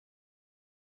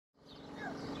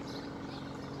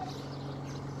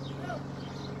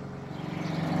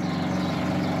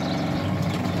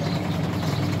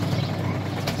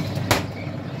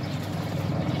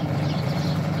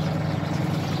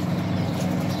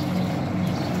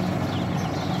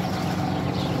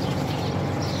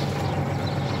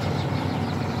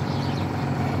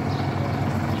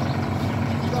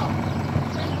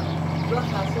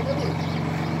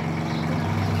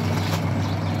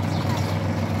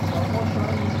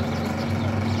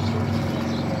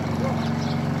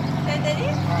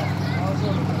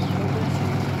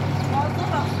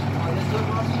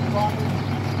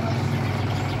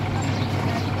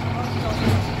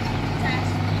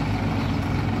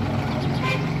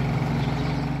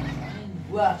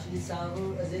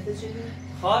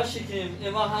خواهش کنیم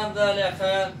اما هم در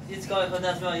لفه هیچ کاری خود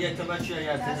از ما یک کمک شو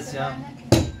اگر تنسی هم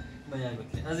بیایی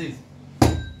بکنیم عزیز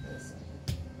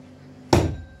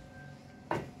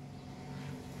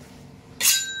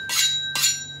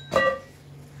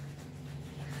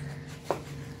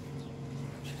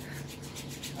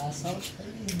اصلا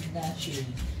خیلی نشید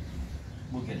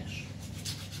بکنش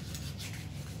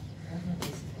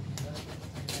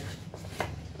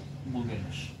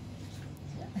بکنش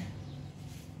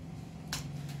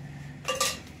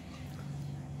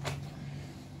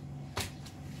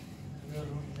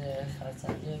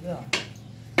خرسنده بیان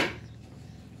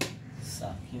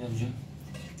سبکی نبجه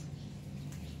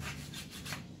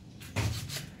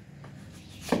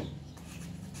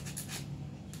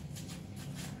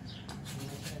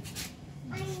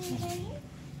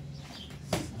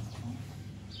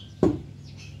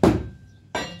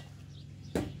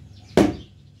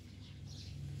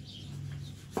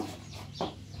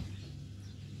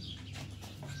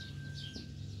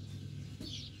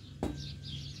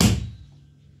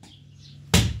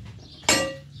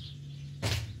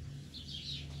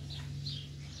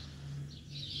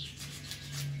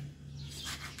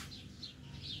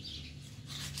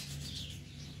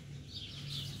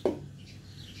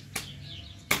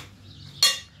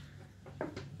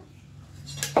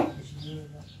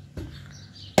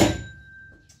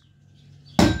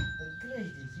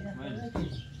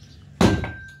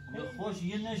خوش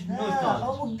یه نش نوش داد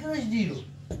همون گرش دیرو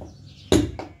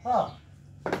ها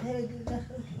هره گرش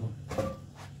نخور کنو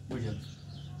بجم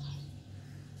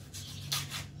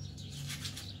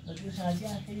بگیر ساعتی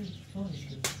هم خیلی تونش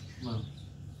کنو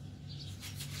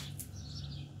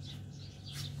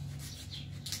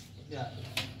یا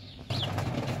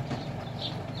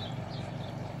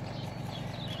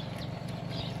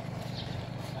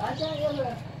آجا یه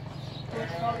برای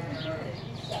خوشحالی شده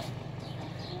ایسا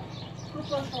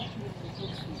خوشحال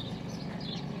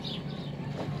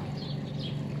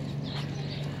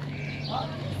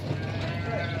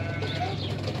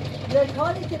یه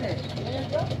کاری کنه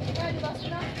کاری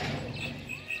باسنا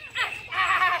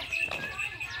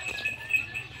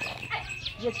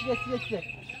یک بیا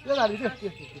داری بیا بیا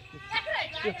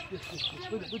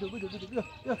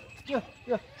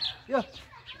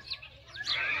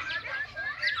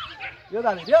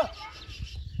داری بیا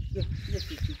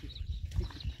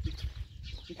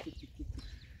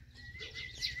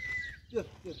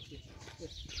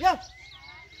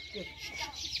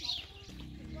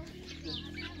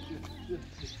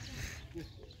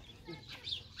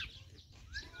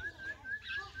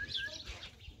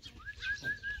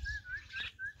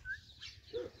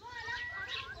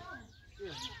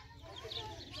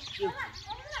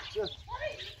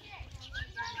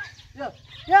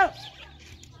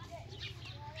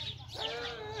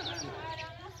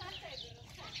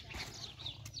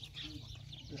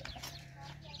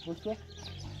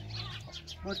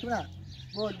باز کنم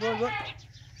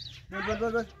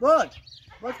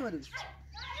باز کنم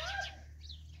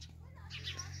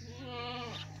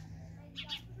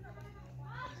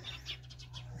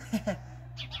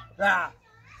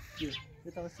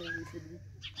بتاع السبري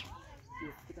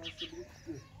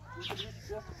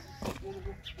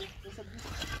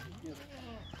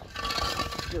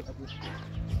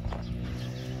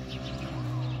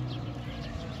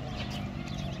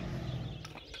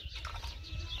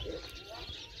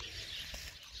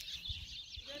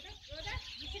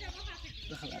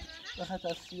دخلت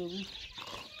السيوبي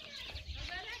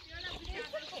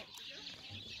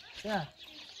يا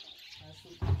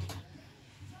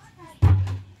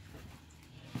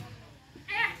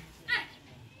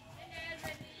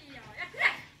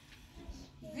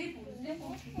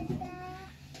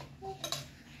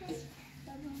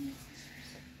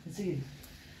زين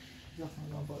يلا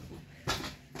برضو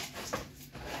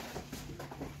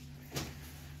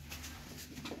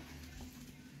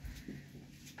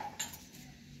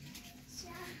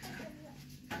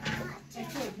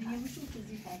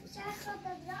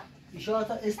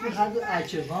إشارة اسم هر دو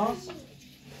اکرم ها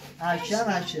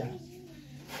اکرم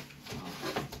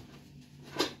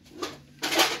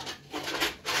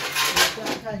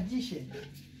تنجیشه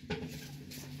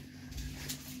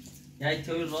یک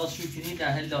توی راست شو کنی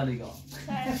ده لالگاه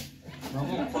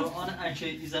نامو قرآن اکه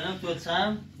ایزنم تو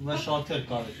تم و شاطر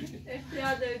کارش کنی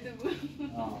اختیار داده بود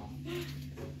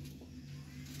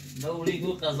نه اولی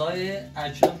گو قضای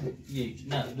اکرم یک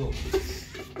نه دو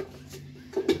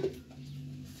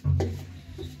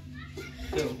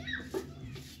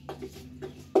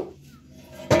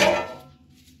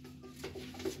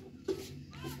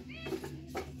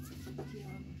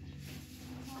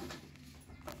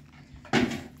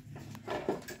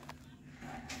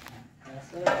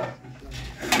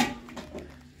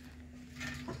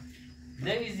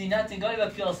زینت نگاهی و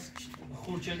پیاز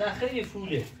خورد شدن خیلی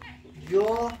فوله.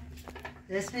 یا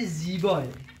اسم زیباه.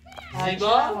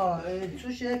 زیبا؟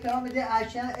 توش یه پیام میده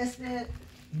اکرم اسم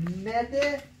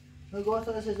مرده نگاه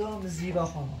تا اسم زیبا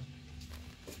خانم.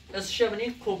 اسم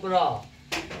شبنی کبرا.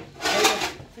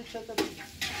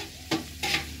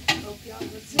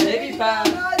 نبی پا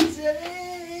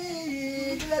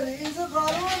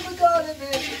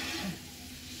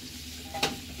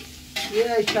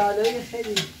یه کلایی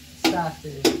خیلی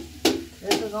سخته.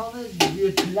 اسم نام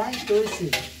جیپلنگ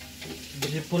تویسی.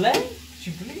 جیپلنگ؟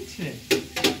 جیپلنگ چیه؟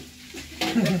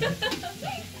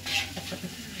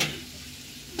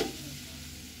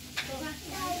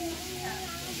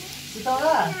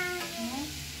 ستاره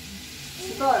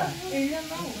ستاره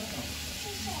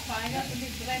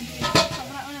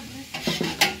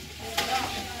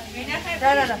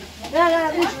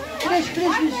نه بیش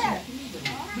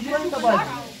بیش تا باید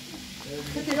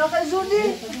خیلی ناقل زوردی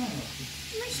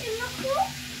ماشي مكو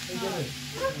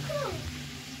مكو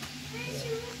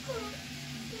ماشي مكو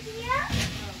يا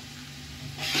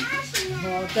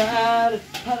مادر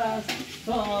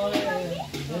پرستاره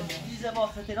دیزه ما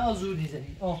خطینا زور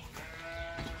دیزنی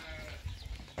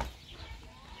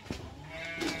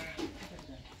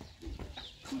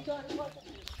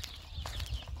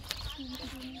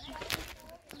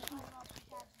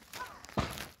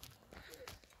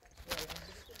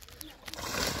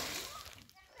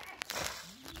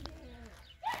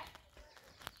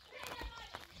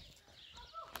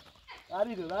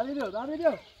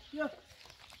Darido. Yo.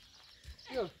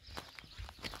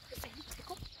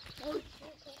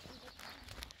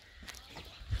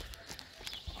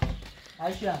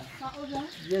 عشان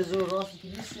یه زور راستی که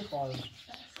نیستی خواهد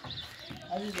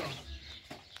عزیزم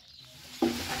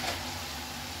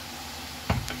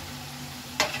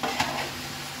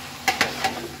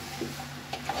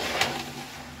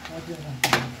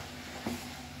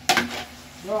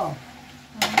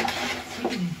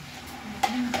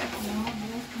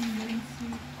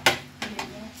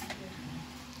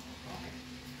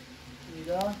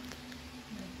ایران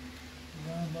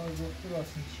باید گفته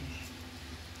راستین چیش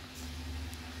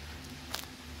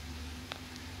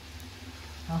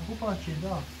خوب پاچیده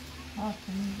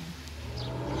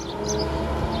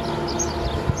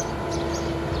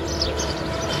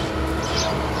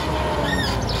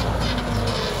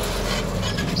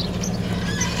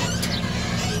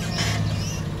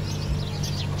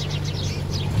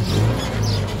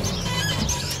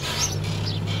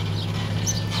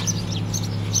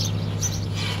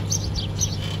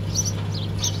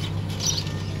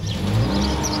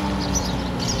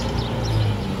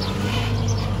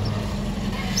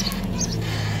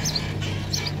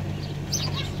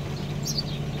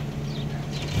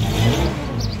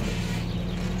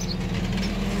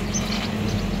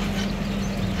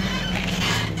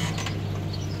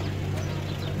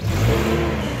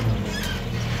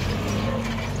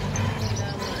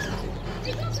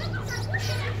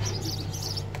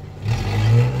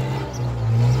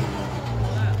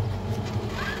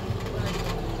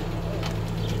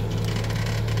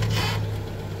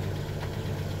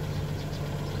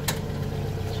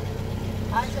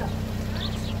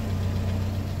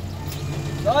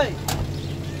دای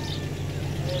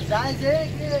زنزه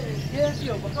که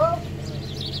بیو بخواه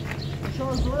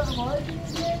شما زور امایی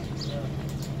بینیده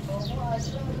شما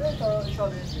اصلا بره تا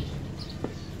شابه هستش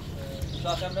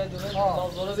شاکم را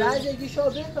دونه زنزه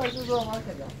شابه تا زور امایی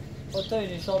کردم خود تا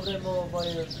اینی شابه ما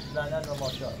باید زنن رو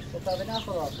ماشا خطابه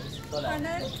نخواه آفز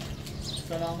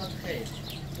سلامت خیر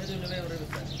بدونه بیوره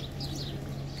بسن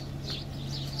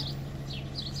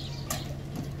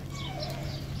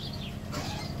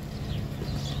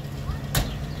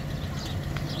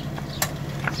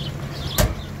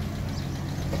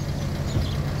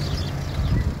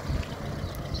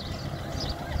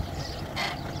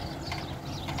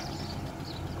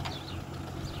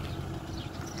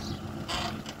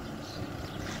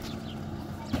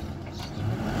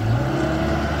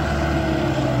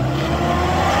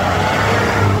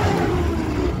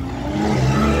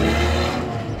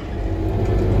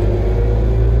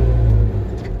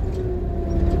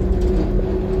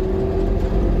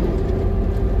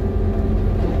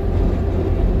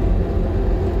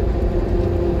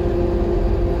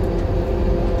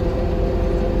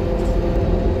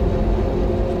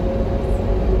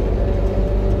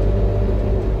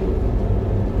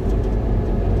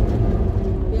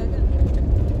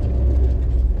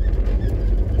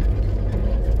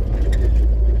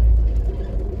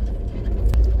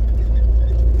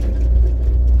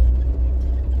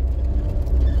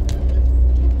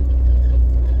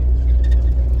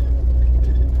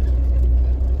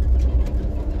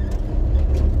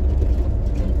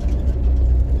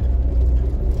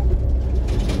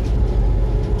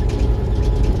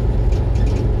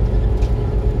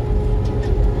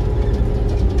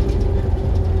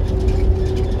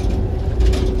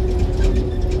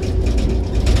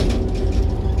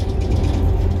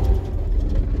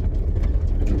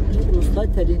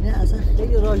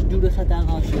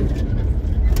خطرناک شد.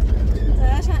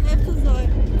 عشان افتضاحی.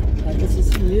 حتی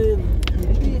سیسی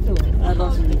میبینی تو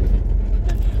الان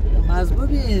مزبور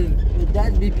بیم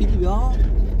دد بیپیلی بیام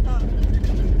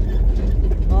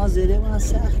ما زره ما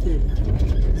سخته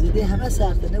زده همه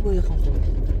سخته نباید خون خود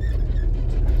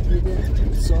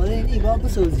ساله اینی با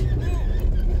بسازی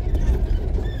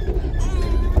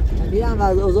میرم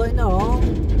از اوضاع اینا ها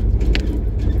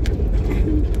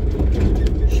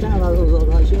شم از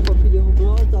اوضاع هاشی با پیلیمون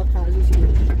برای تا خرجش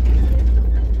گرش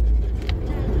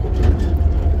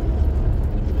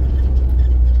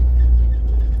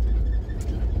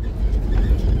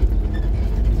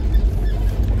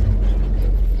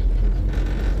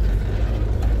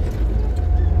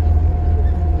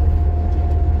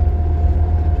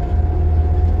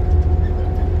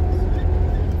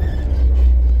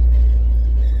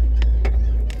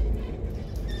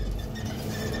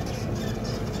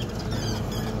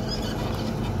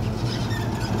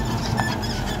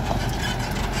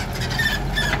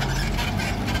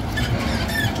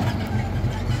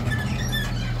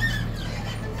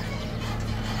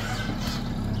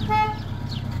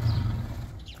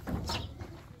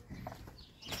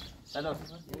سلام.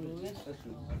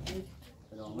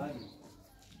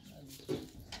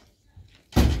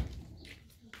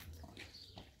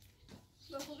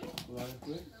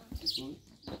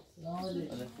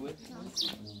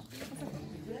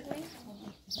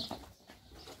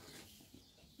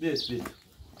 بیت بیت.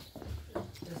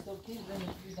 استوکی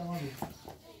زنی تمام.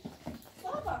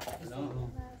 بابا.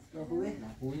 سلام. خوبه؟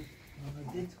 خوبی؟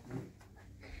 آمدید.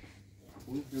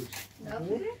 خوبی دوست.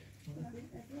 خوبه؟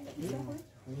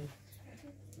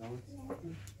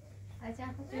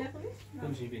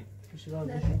 بمشي بيه. مش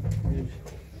راضي.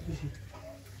 مشي.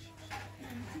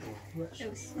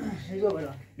 ايوه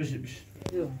بلا. بشي بشي.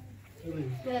 ايوه.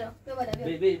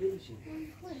 بي بي بمشي.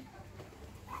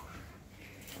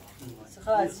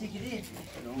 سخاء سيكدي.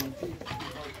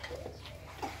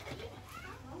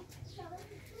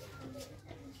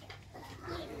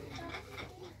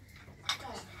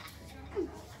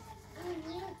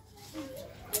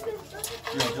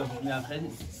 يا خالي.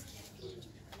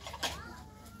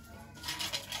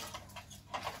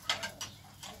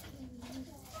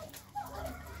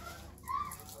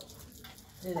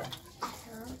 ايه ده؟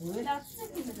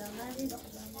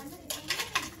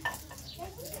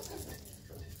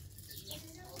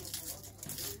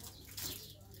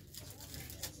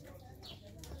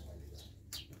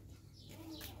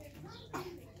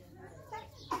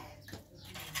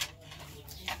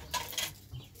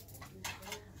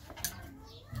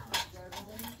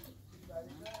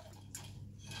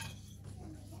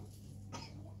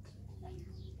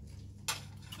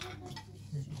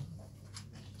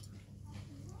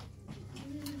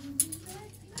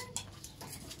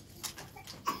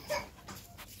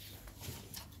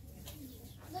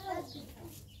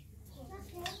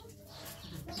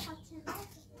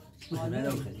 لا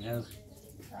هذا وخلي هذا.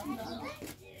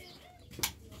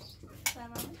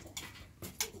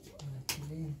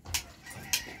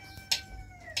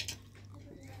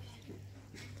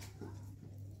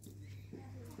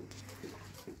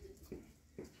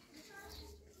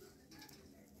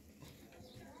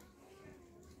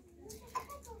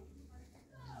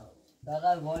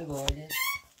 فقط وای وای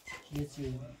یه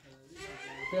چیزی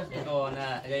نه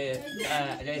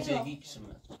علی جدی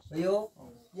کشمه. ویو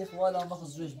یه خوال هم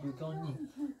بخص روش بکانی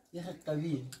یه خیلی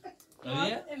قویه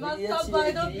قویه؟ ما تا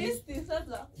باید بیستی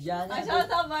سازا یعنی عشان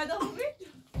تا باید خوبی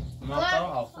ما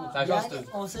طبعا خشاست. یعنی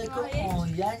آنسه که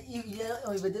یعنی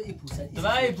این بده این پوسه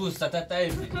تبعي بوستا تتعي.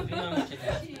 دست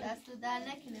در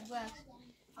نکنه باش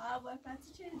باید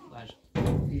پسی چه؟ باش.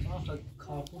 ایمان خود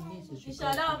کارخون نیست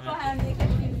ایشالا آفا هم دیگه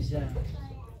میشه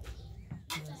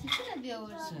چی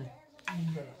بیاورد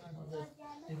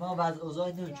ایمان بعد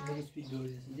اوضاع نمید چون بگه سپید دور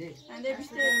رسیده انده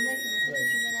بیشتر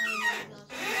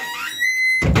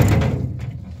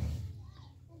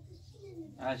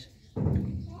عاش.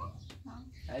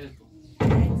 عرفتو.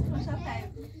 خوشم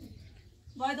خیلی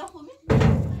باید خوبی؟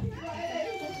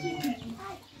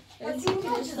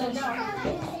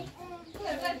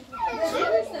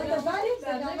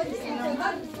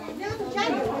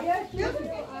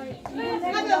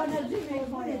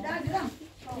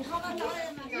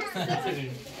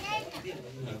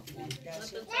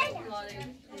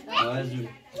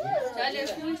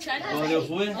 ولی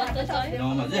خوبه؟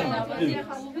 نامده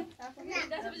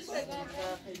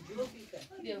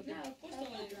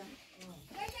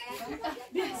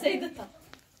بیا سیدتا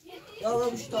یا با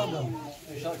مشتاقم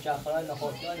شاید چخرای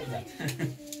نخواستان ایزد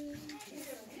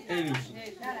خیلی بشی.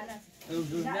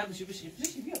 نه بشی بشی.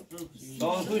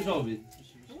 شما خوش آبید.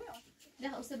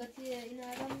 نه اصابتی اینا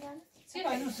رو میگن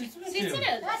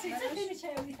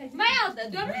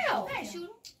Mayadı, dönüyor.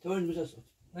 Tövün müze sot.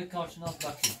 Ne karşına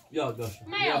bakayım. Ya dostum.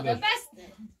 Mayadı,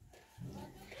 beste.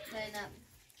 Zeynep.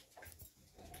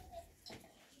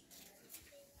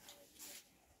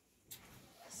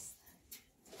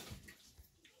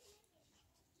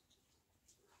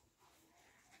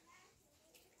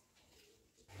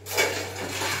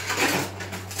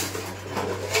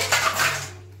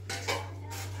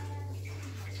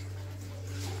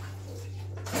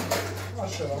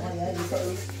 Maşallah ama yani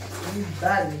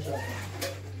bel inşallah.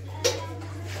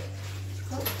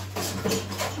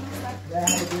 Ben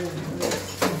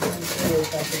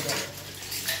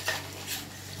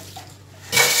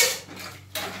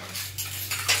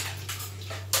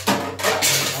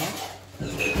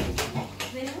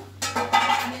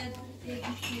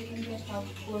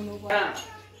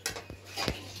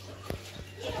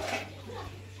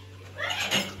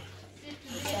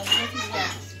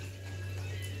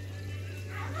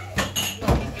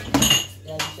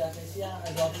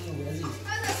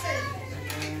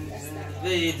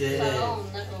Veydi.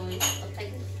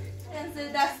 انزل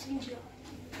دست اینجا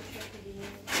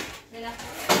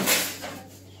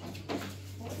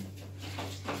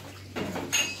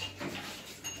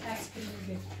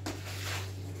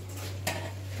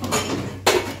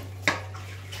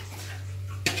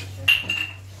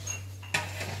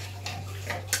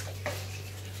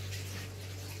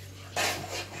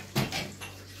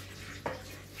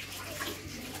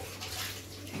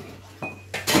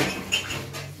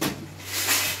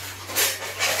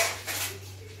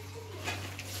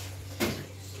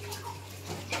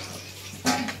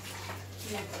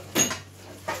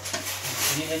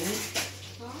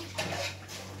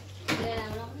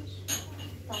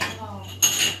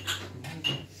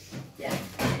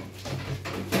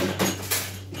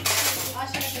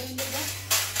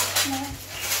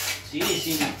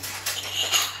Sini.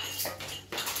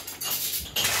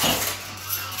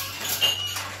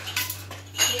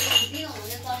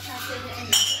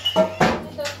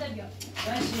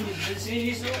 Ben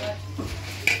sini su.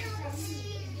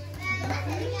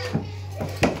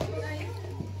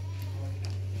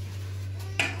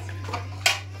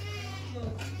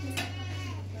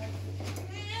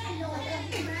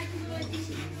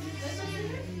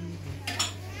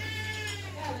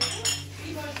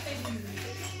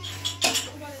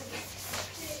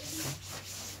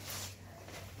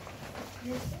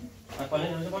 Apa ni?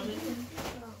 Apa ni?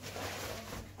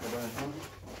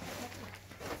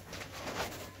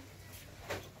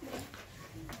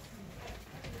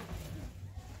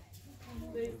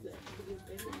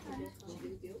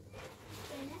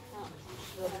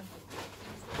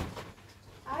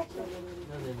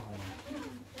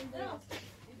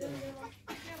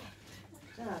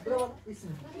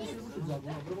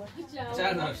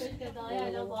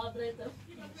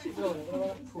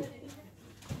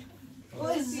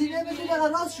 o zine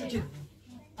بدون راست شو که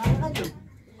حقیقت جو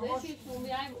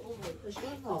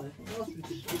اشکال نداره راست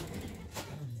شو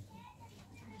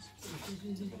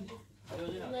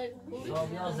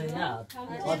رابیا زینب.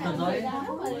 خاطر داری؟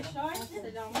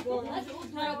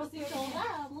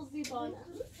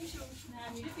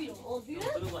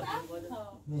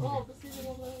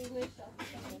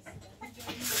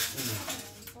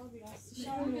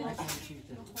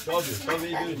 Tabii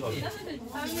iyi tabii.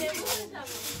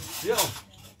 Ya.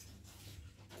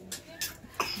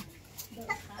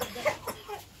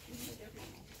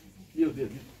 Bir.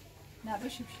 نه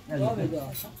بشیم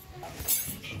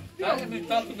Ben bir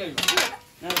tatlı değil.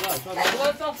 Ne var?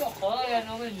 Ben tatlı kolay yani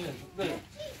ama ne? Böyle.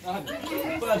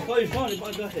 Biraz koy,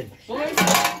 bak bakayım.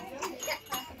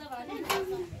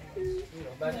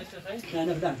 Ben de çekeyim.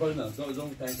 Ne بدن koyma. Zon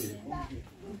tanesi.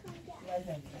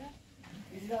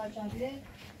 bizi açan bile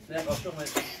Ne başka mı?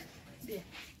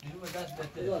 Yürüme ders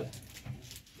bekle.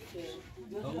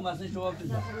 Ama sen şu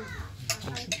vakit.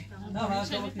 Ne var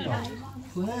şu vakit?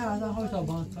 خونه ازم خوش تا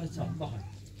باز تا چا Bakın.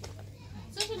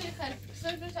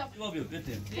 Yok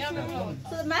bitti.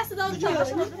 من صدا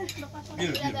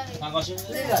Bir. Hangaşın?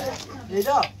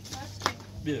 لیلا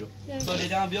Bir.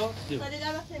 Söyleyeceğim bir. داری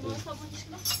در وقت ایمان صابون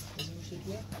چیکار؟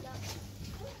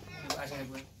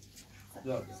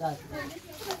 Dört. سر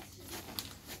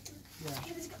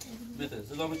Bitti.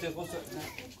 Sezon bitti. Kosta.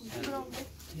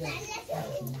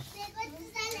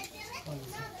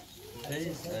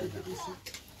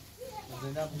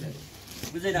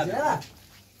 Güzel abi.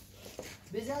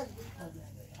 بزن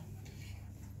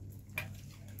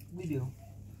ویدیو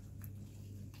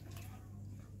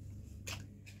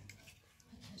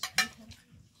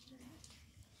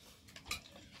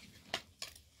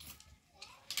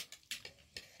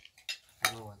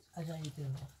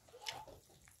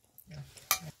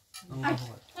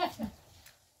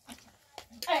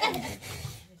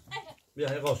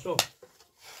بیا یه قاسو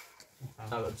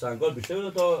سنگال بیشتر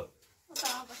بده تا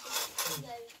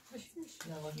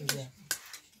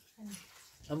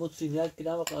اما سینیت که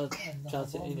نبقى چند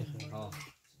سن اینه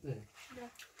خیلی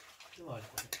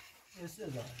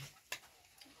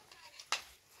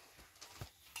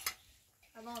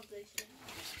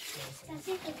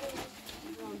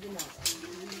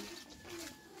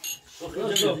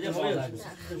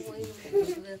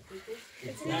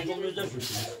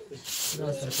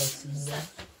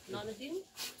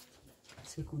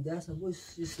سکوده هستم باید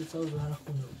 3 سال رو هر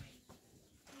خونه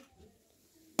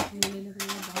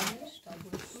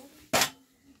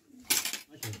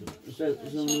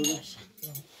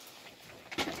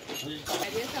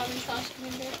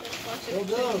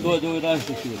دو رنگ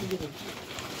شکیه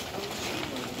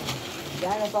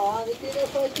یعنی با آنه تیره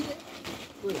پاکیده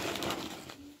بوده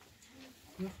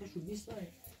نخشو 20 سال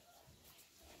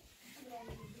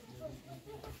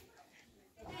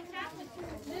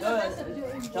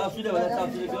تفصیله ولی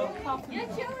تفصیله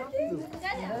که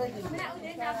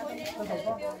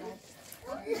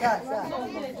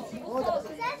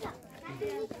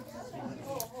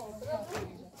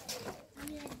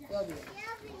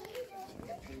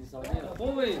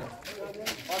خوبی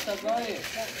آتگاهی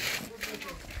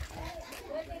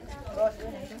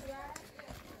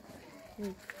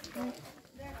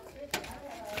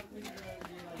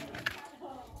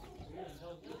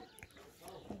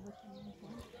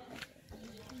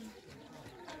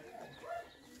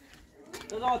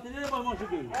تضاعتی نیه با ما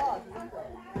شکل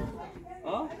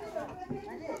ها؟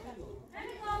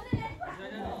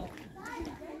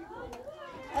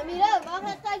 أميرة ما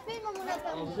هتقال فين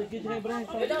ممونة آفزه کی جنه برای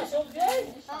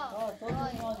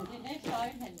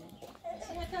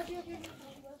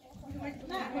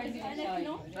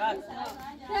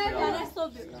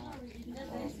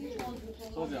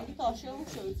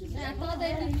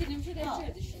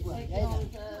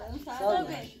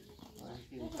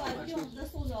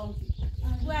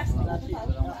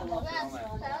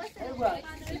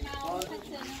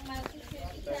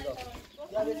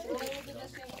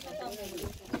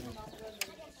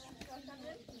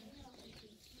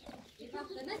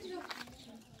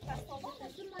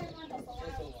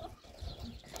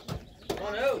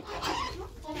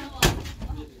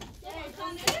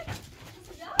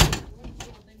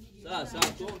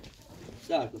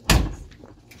ساعت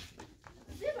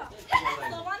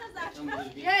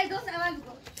يا دوس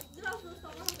أمامكم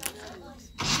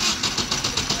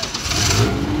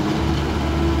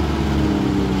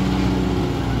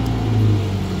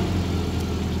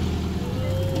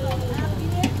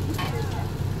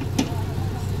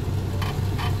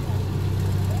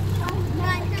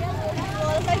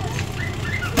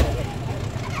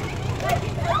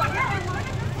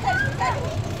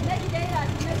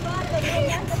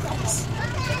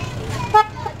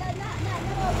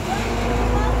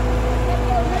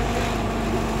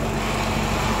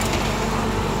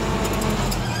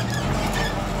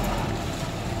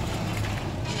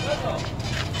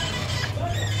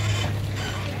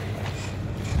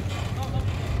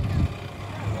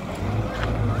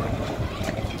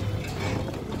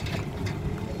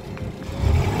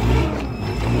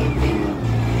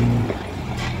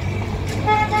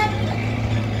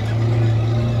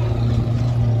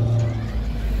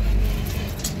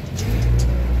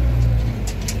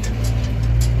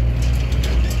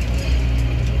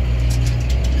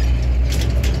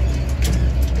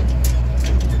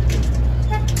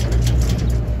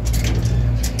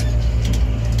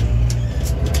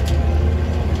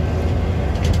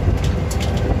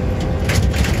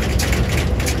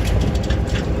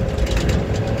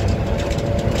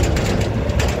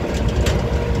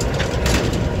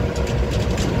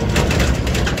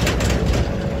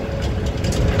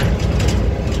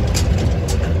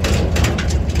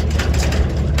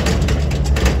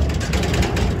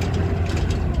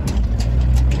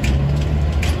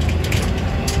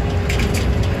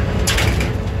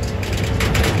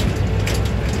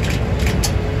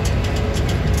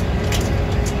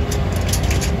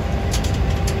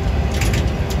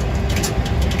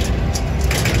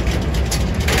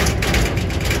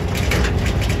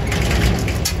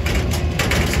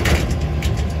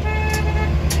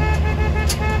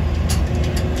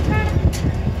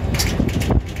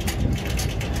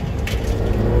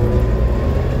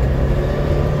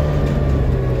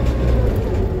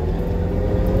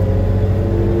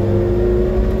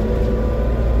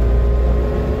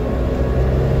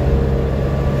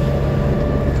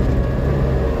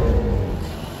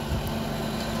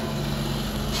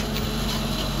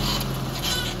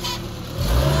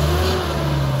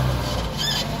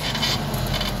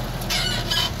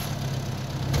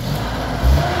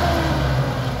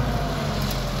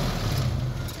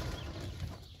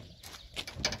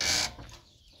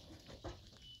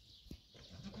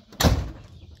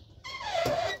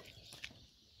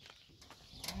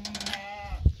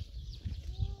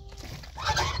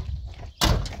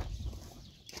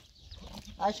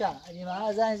عشان اگه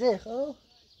من زنگ زی خب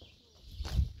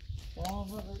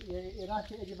ایران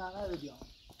که اگه من رو بیام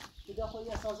بدا خود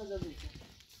یه سازه زدی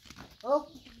خب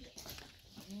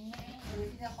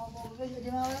این خواب بابا بگه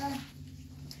اگه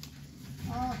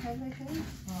من خیلی خیلی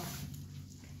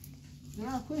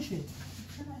نه کشی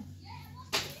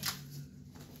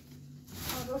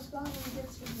درست کنم میگه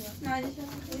چی میاد نه دیگه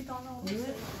این کانال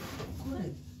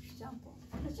کنه جامپو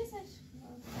چی سش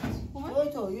توی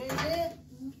تو یه ایده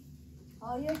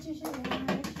آیا چی شده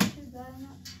نه چی شده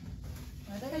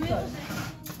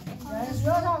نه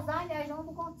زیاد زنگ اجرام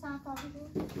بکن چند تا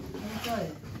بود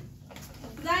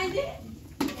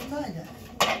زنده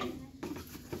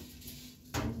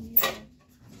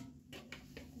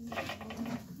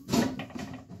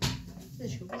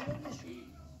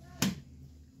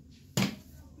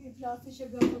پلاستیکش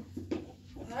بیارم.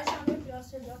 هر شنبه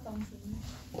پلاستیک بیارم تموم شد.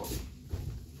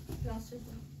 پلاستیک.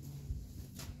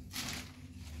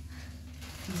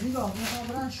 زیبا میخوام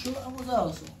برن شو اما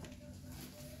زاسو.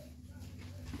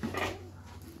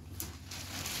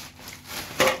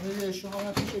 میگه شما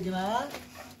نتیجه دیگر.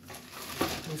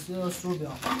 بسیار سو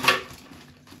بیام.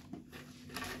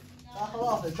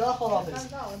 خلافه.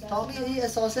 تامی این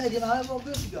اساسه دیگر رو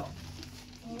بگوش بیام.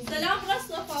 سلام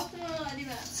راست فاطمه علی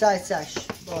بر. سش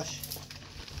باش.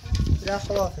 بیا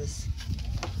خلافز.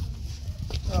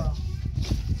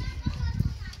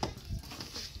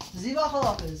 زیبا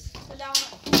خلافز. سلام.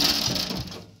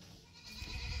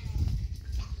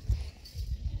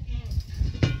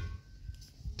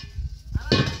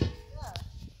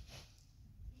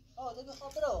 ده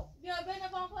بخاطره. بیا بین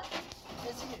بانک.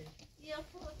 کسی؟ بیا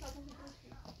فرصت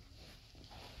کردم.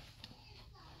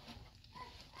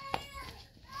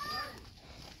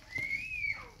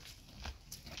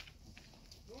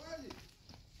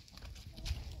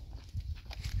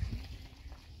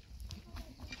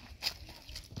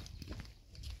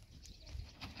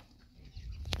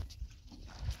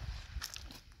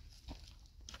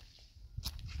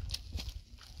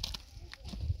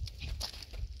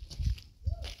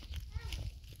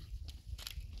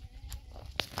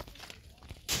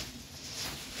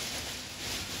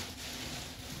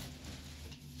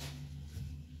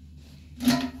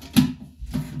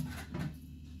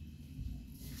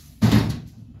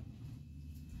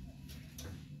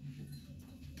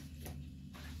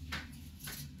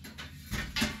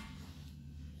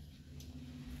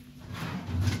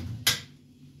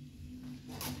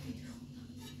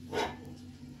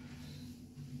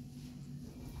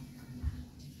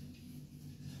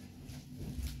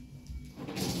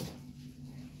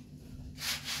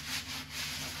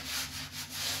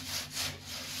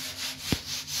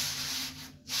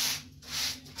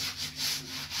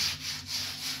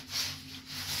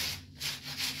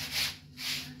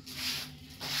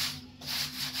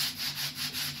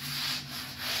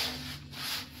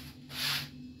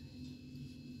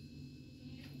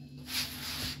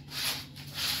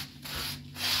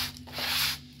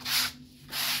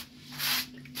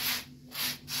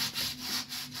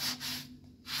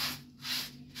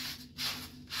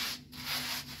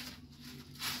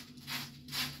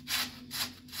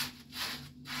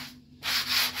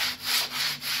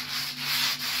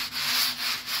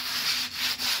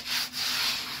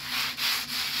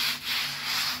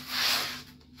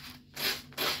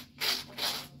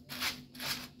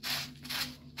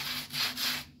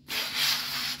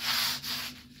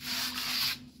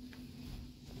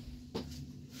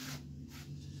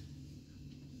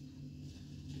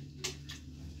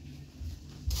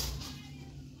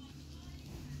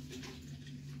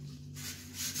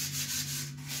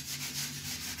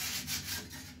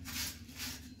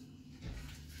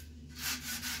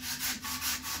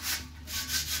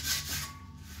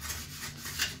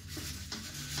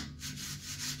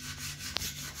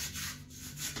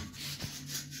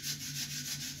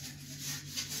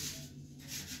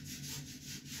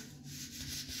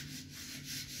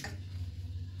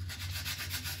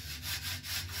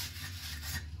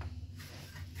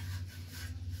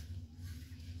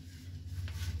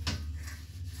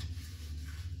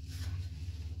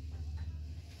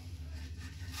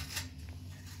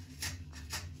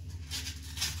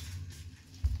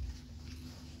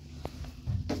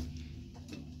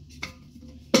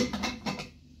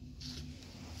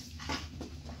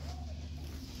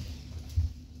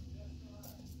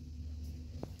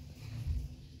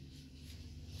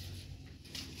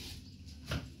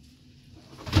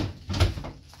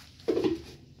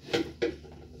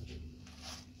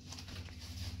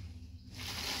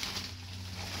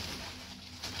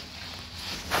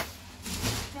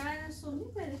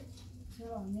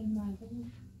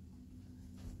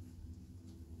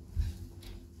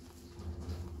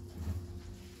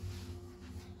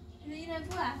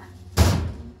 buah.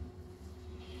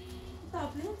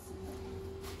 Tablet.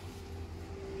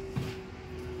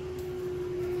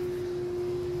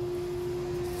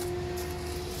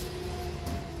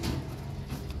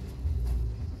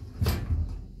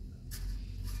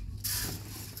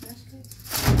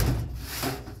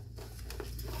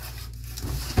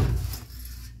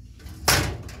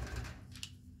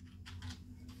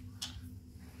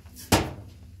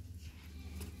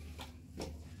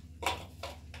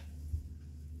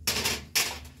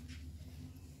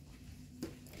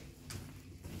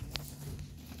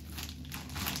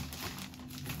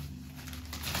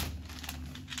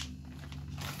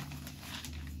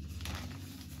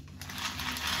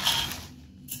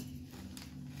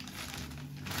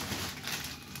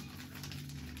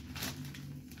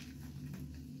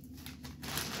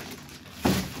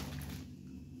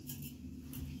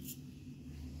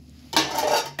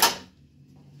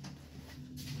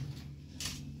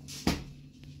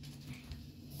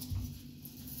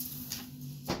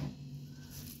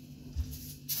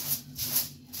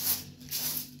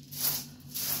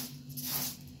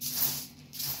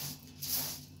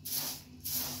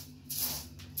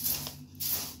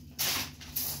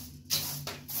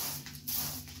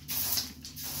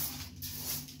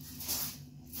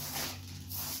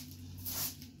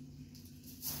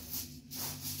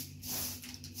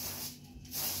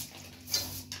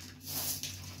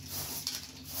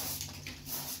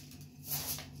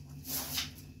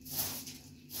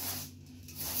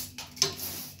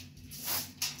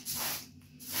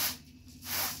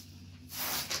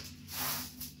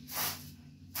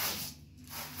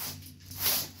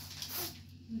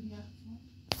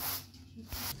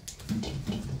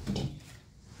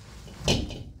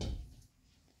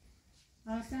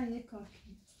 اصلا یک کار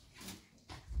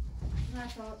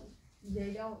نه تا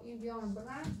لیلا و این بیان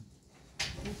برن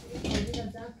این کاری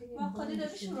لازم کنیم با خودی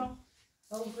دادیش رو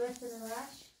او برسه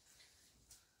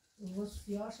نوش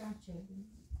وصفیاش هم چه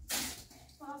بیم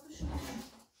بابشون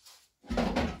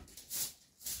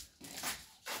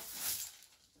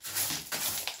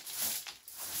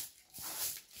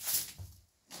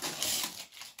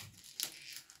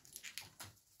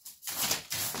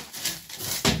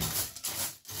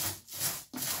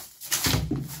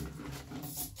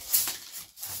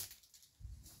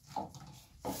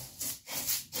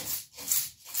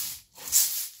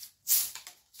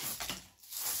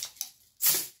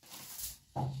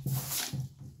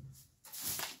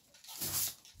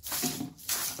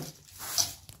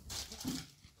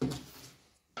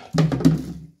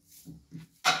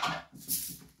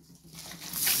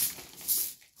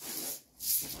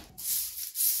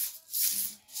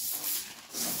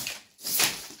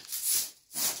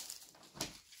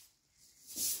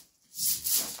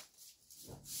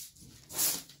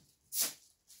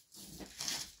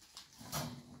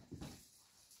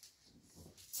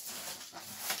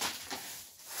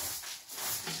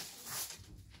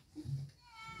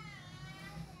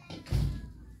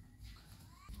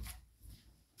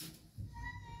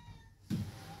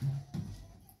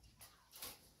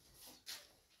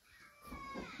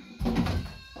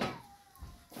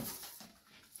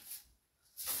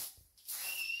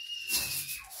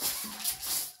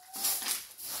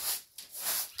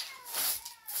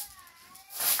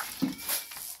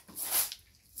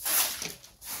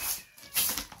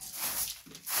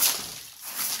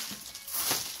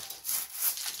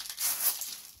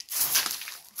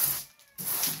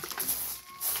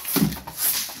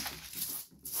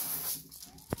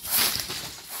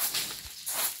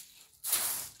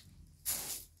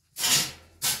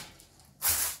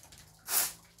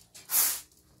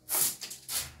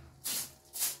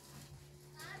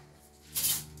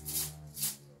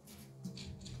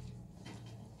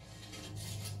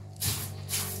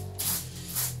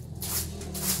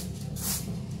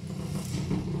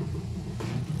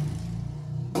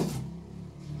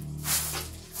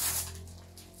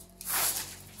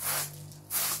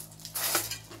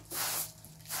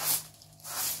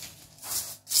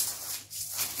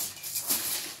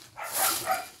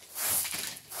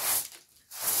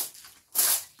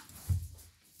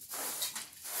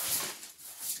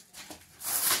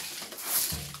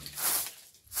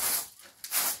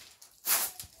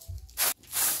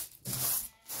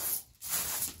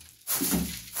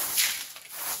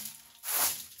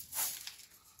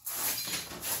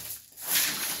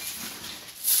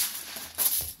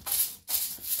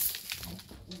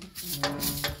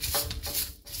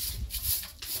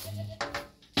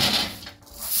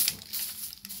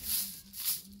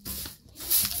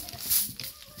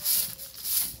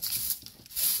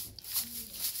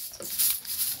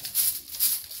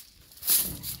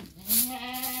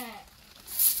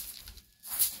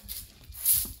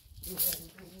شد